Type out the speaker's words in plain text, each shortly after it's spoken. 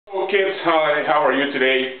kids, hi, how are you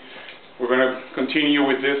today? We're going to continue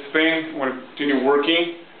with this thing. We're going to continue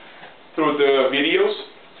working through the videos.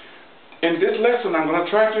 In this lesson, I'm going to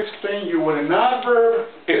try to explain you what an adverb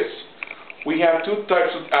is. We have two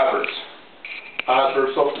types of adverbs.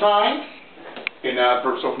 Adverbs of time and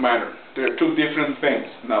adverbs of manner. They're two different things.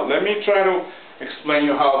 Now, let me try to explain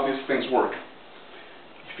you how these things work.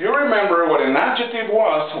 If you remember what an adjective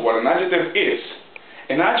was, what an adjective is,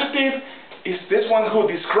 an adjective is this one who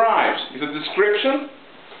describes, is a description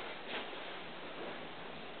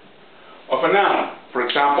of a noun. For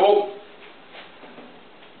example,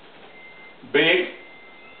 big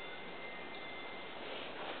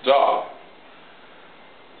dog,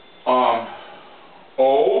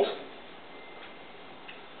 old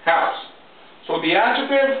house. So the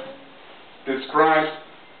adjective describes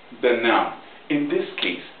the noun. In this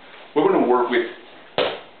case, we're going to work with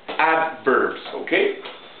adverbs, okay?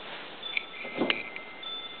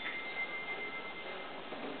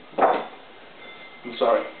 I'm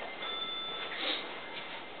sorry.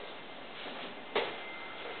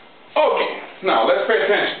 Okay, now let's pay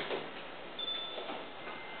attention.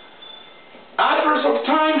 Adverbs of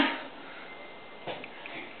time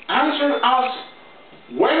answer us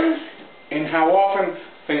when and how often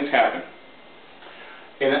things happen.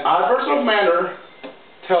 And adverbs of manner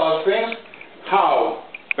tell us things, how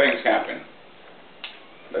things happen.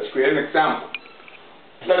 Let's create an example.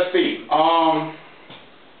 Let's see. I'm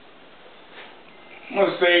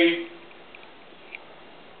going to say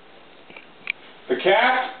the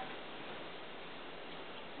cat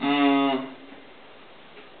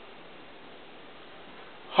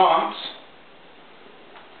hunts.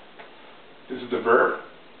 This is the verb.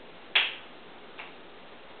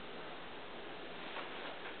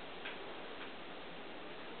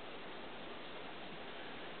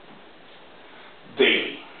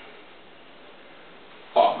 Daily.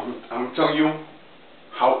 I'm telling you,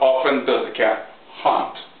 how often does the cat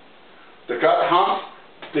hunt? The cat hunts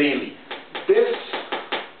daily. This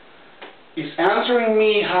is answering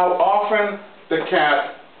me how often the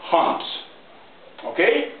cat hunts.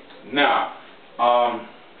 Okay? Now,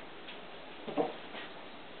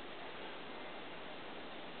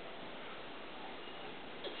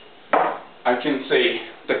 I can say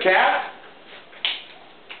the cat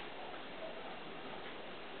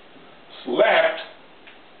slept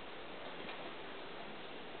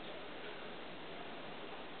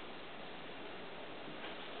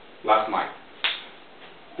last night.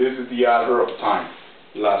 This is the adverb of time.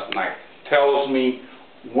 Last night tells me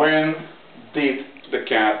when did the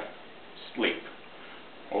cat sleep.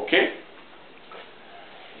 Okay?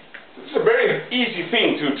 It's a very easy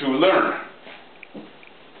thing to learn.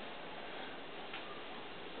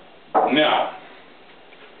 Now,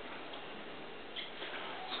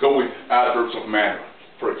 let's go with adverbs of manner.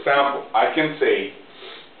 For example, I can say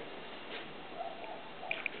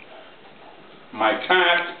my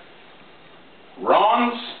cat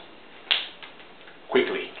runs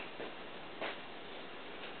quickly.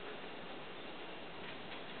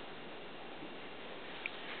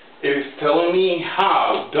 It is telling me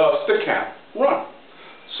how does the cat run.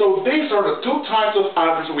 So these are the two types of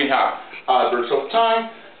adverbs we have. Adverbs of time,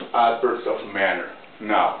 adverbs of manner.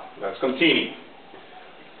 Now, let's continue.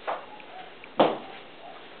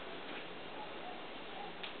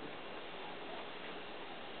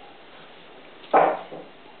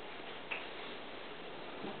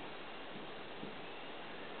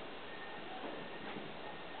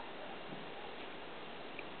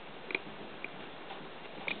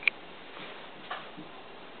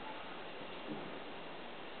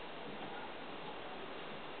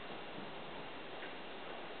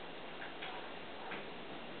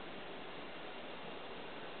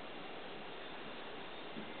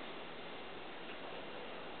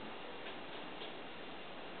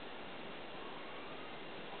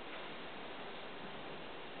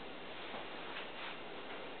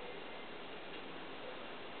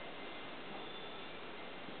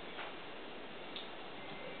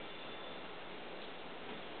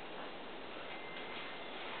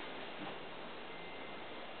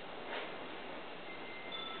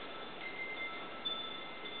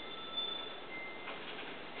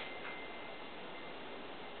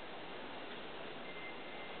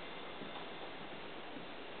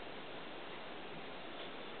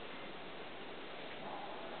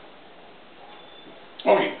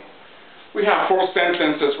 Okay, we have 4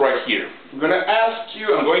 sentences right here. I'm going to ask you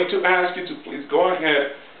to please go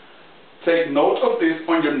ahead, take note of this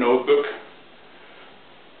on your notebook.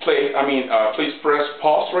 Please press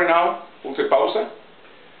pause right now, pulse pausa,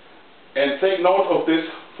 and take note of these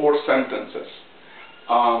 4 sentences.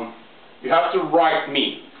 You have to write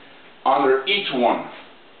me. under each one.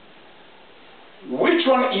 Which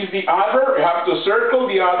one is the adverb? You have to circle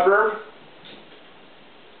the adverb.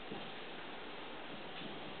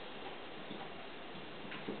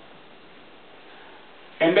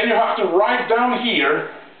 And then you have to write down here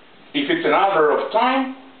if it's an adverb of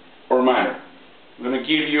time or manner. I'm going to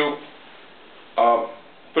give you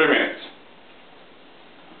 3 minutes.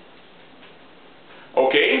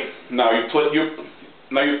 Okay, now you play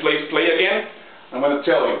again. I'm going to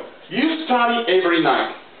tell you. You study every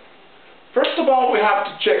night. First of all, we have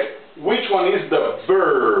to check which one is the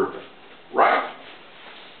verb, right?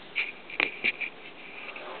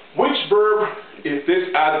 Which verb is this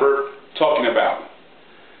adverb talking about?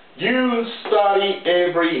 You study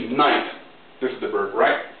every night. This is the verb,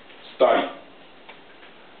 right? Study.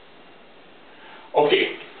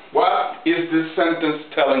 Okay, what is this sentence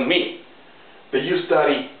telling me? That you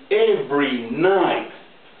study every night.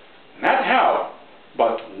 Not how,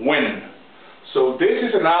 but when. So this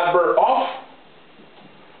is an adverb of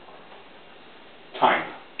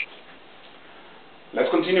time. Let's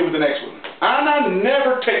continue with the next one. Anna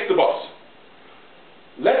never takes the bus.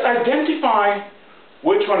 Let's identify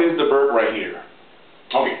which one is the verb right here.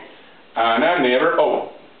 Okay. Anna never,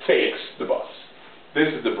 takes the bus. This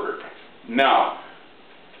is the verb. Now,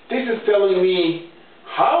 this is telling me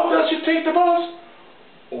how does she take the bus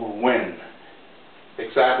or when?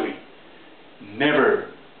 Exactly. Never.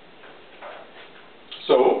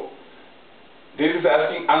 So, this is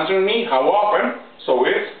answering me how often, so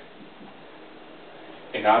it's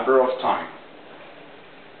an adverb of time.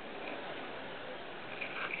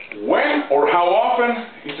 When or how often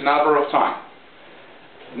is an adverb of time.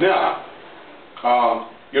 Now,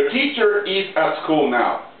 your teacher is at school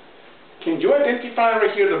now. Can you identify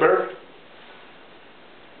right here the verb?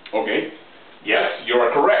 Okay. Yes, you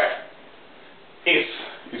are correct.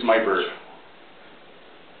 Is my verb.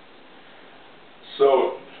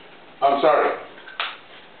 So, I'm sorry.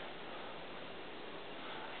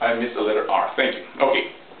 I missed the letter R. Thank you.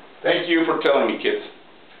 Okay. Thank you for telling me, kids.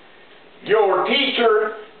 Your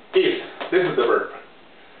teacher is. This is the verb.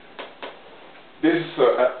 This is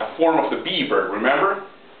a form of the be verb, remember?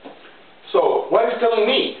 So, what is telling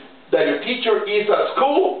me? That your teacher is at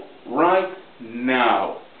school right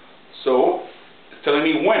now. So, it's telling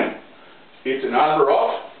me when. It's an adverb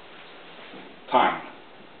of time.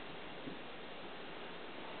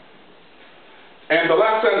 And the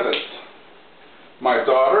last sentence. My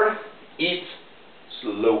daughter eats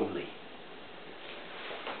slowly.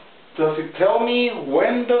 Does it tell me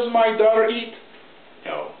when does my daughter eat?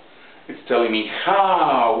 No. It's telling me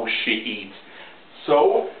how she eats.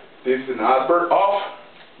 So, this is an adverb of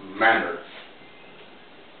manner.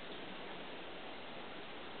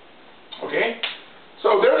 Okay?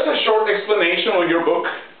 So there's a short explanation on your book.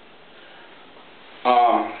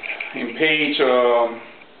 In page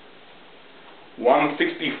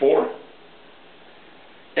 164.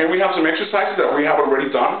 And we have some exercises that we have already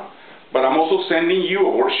done. But I'm also sending you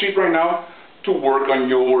a worksheet right now to work on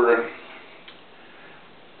your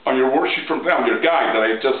worksheet from them, your guide that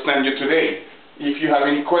I just sent you today. If you have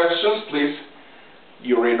any questions, please,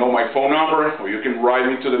 you already know my phone number, or you can write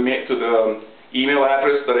me to the email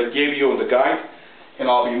address that I gave you on the guide, and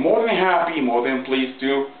I'll be more than happy, more than pleased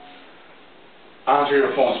to answer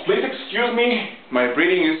your phones. Please excuse me, my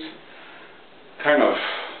breathing is kind of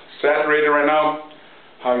saturated right now,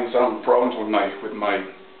 having some problems with my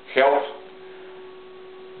health,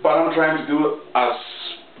 but I'm trying to do it as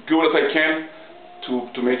good as I can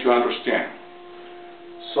to make you understand.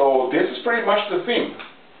 So this is pretty much the theme.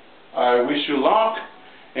 I wish you luck,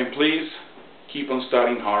 and please keep on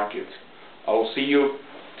studying hard, kids. I will see you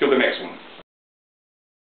till the next one.